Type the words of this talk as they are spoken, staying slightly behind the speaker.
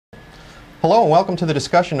Hello and welcome to the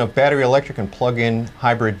discussion of battery electric and plug-in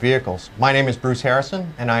hybrid vehicles. My name is Bruce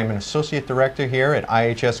Harrison and I am an Associate Director here at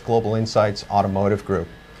IHS Global Insight's Automotive Group.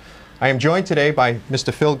 I am joined today by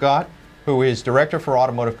Mr. Phil Gott, who is Director for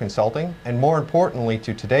Automotive Consulting, and more importantly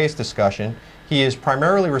to today's discussion, he is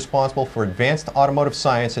primarily responsible for advanced automotive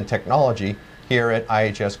science and technology here at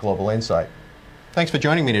IHS Global Insight. Thanks for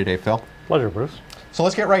joining me today, Phil. Pleasure, Bruce. So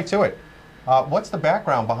let's get right to it. What's the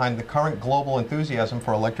background behind the current global enthusiasm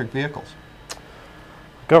for electric vehicles?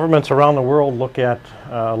 Governments around the world look at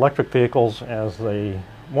electric vehicles as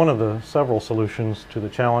one of the several solutions to the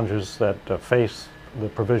challenges that face the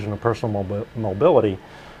provision of personal mobility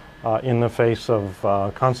in the face of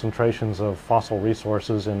concentrations of fossil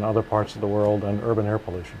resources in other parts of the world and urban air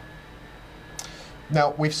pollution.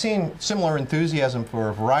 Now, we've seen similar enthusiasm for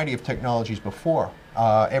a variety of technologies before.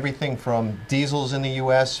 Everything from diesels in the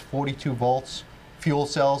US, 42 volts, fuel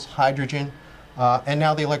cells, hydrogen, and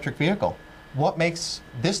now the electric vehicle. What makes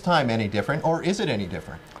this time any different, or is it any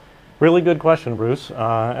different? Really good question, Bruce,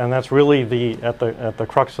 and that's really at the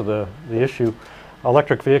crux of the issue.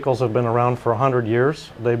 Electric vehicles have been around for 100 years.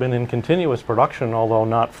 They've been in continuous production, although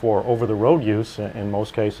not for over-the-road use in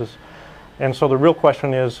most cases. And so the real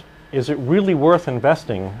question is it really worth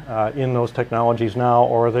investing in those technologies now,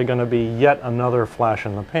 or are they going to be yet another flash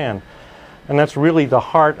in the pan? And that's really the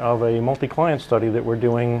heart of a multi-client study that we're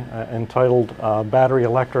doing entitled Battery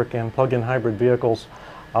Electric and Plug-in Hybrid Vehicles,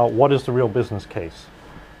 What is the Real Business Case?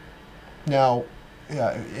 Now,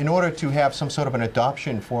 in order to have some sort of an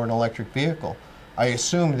adoption for an electric vehicle, I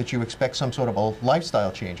assume that you expect some sort of a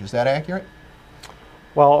lifestyle change. Is that accurate?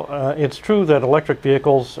 Well, it's true that electric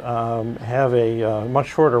vehicles have a much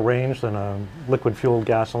shorter range than a liquid-fueled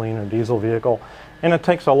gasoline or diesel vehicle, and it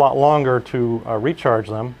takes a lot longer to recharge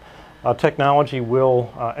them. Technology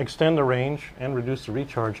will extend the range and reduce the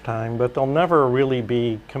recharge time, but they'll never really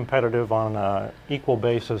be competitive on an equal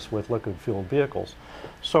basis with liquid-fueled vehicles.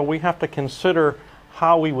 So we have to consider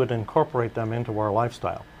how we would incorporate them into our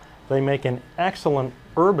lifestyle. They make an excellent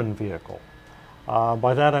urban vehicle.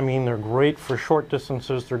 By that I mean they're great for short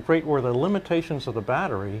distances. They're great where the limitations of the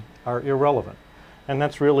battery are irrelevant. And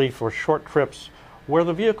that's really for short trips where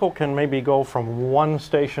the vehicle can maybe go from one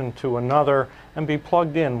station to another and be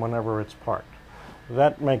plugged in whenever it's parked.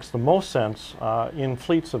 That makes the most sense in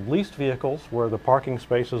fleets of leased vehicles where the parking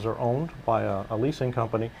spaces are owned by a leasing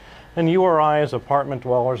company, and you or I as apartment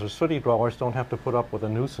dwellers or city dwellers don't have to put up with the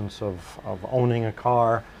nuisance of owning a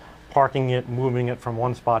car, parking it, moving it from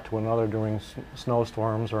one spot to another during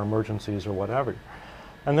snowstorms or emergencies or whatever.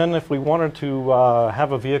 And then if we wanted to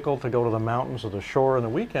have a vehicle to go to the mountains or the shore on the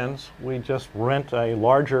weekends, we just rent a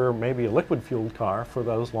larger, maybe a liquid-fueled car for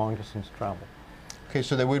those long-distance travel. Okay,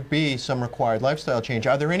 so there would be some required lifestyle change.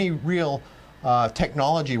 Are there any real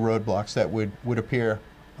technology roadblocks that would appear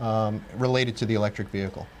related to the electric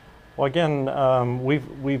vehicle? Well, again,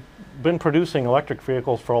 we've been producing electric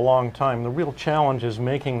vehicles for a long time. The real challenge is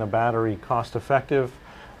making the battery cost-effective,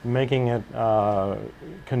 making it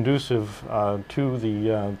conducive to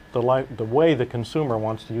the way the consumer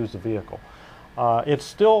wants to use the vehicle. It's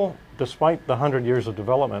still, despite the 100 years of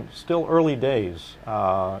development, still early days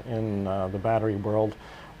in the battery world.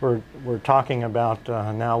 We're talking about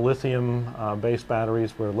now lithium-based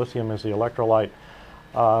batteries, where lithium is the electrolyte.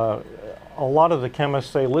 A lot of the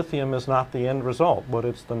chemists say lithium is not the end result, but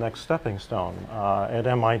it's the next stepping stone. At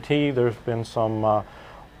MIT, there's been some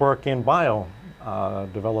work in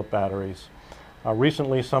developed batteries.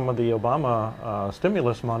 Recently, some of the Obama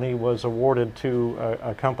stimulus money was awarded to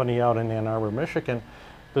a company out in Ann Arbor, Michigan,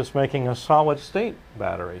 that's making a solid-state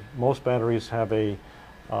battery. Most batteries have a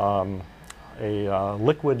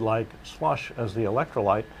liquid-like slush as the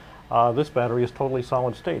electrolyte. This battery is totally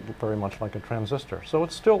solid-state, very much like a transistor. So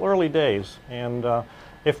it's still early days, and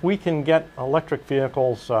if we can get electric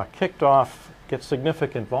vehicles kicked off, get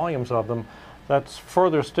significant volumes of them, that's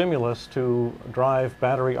further stimulus to drive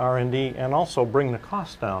battery R&D and also bring the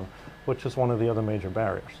cost down, which is one of the other major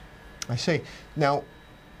barriers. I see. Now,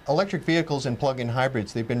 electric vehicles and plug-in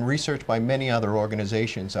hybrids, they've been researched by many other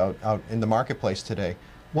organizations out in the marketplace today.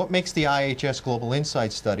 What makes the IHS Global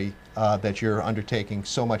Insight study that you're undertaking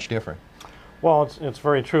so much different? Well, it's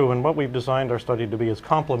very true, and what we've designed our study to be is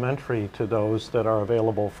complementary to those that are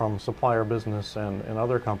available from supplier business and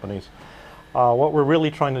other companies. What we're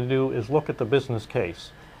really trying to do is look at the business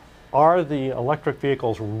case. Are the electric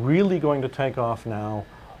vehicles really going to take off now?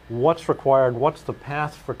 What's required? What's the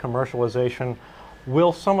path for commercialization?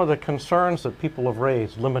 Will some of the concerns that people have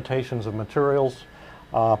raised, limitations of materials,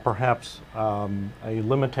 perhaps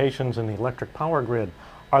limitations in the electric power grid,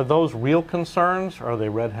 Are those real concerns, or are they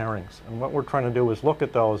red herrings? And what we're trying to do is look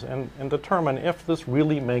at those and determine if this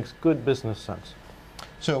really makes good business sense.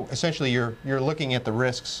 So essentially you're looking at the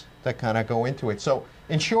risks that kind of go into it. So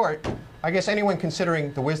in short, I guess anyone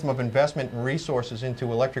considering the wisdom of investment and resources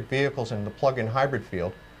into electric vehicles and the plug-in hybrid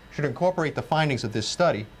field should incorporate the findings of this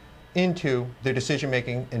study into their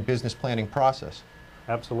decision-making and business planning process.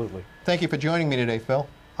 Absolutely. Thank you for joining me today, Phil.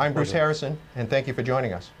 I'm Bruce Harrison, and thank you for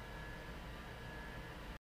joining us.